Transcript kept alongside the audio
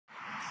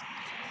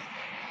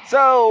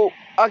So,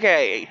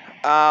 okay,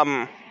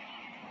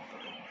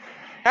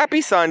 happy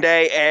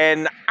Sunday,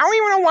 and I don't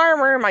even know why I'm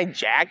wearing my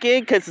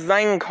jacket, because it's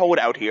not even cold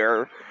out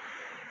here.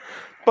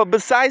 But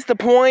besides the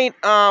point,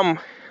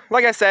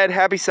 like I said,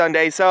 happy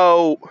Sunday.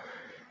 So,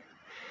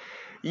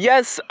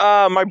 yes,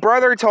 my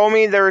brother told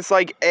me there's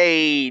like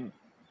a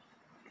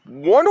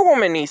Wonder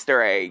Woman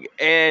Easter egg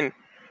in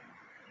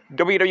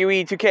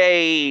WWE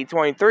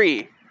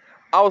 2K23.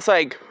 I was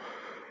like,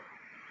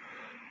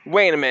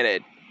 wait a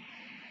minute.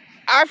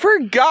 I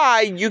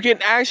forgot you can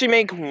actually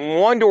make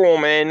Wonder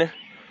Woman,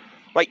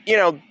 like, you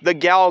know, the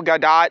Gal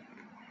Gadot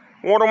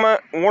Wonder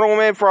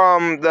Woman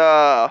from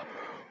the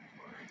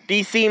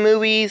DC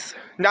movies.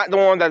 Not the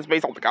one that's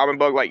based on the comic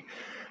book, like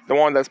the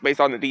one that's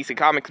based on the DC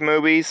Comics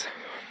movies.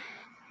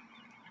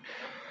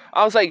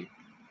 I was like,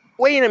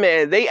 wait a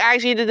minute, they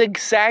actually did the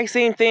exact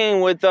same thing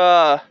with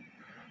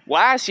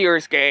last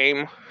year's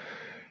game.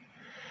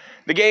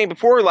 The game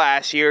before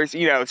last year's,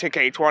 you know,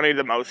 2K20,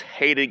 the most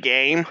hated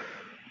game.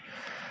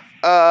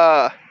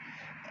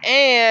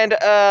 And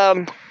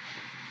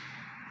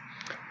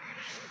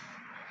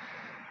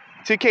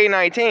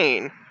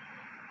 2K19,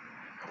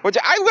 which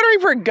I literally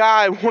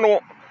forgot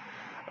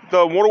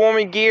the Wonder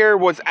Woman gear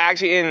was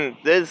actually in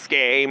this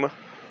game.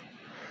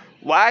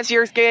 Last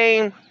year's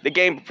game, the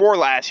game before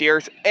last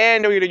year's,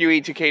 and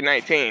WWE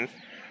 2K19.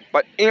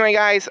 But anyway,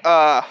 guys,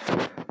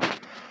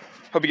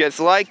 hope you guys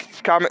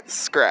like, comment,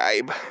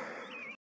 subscribe.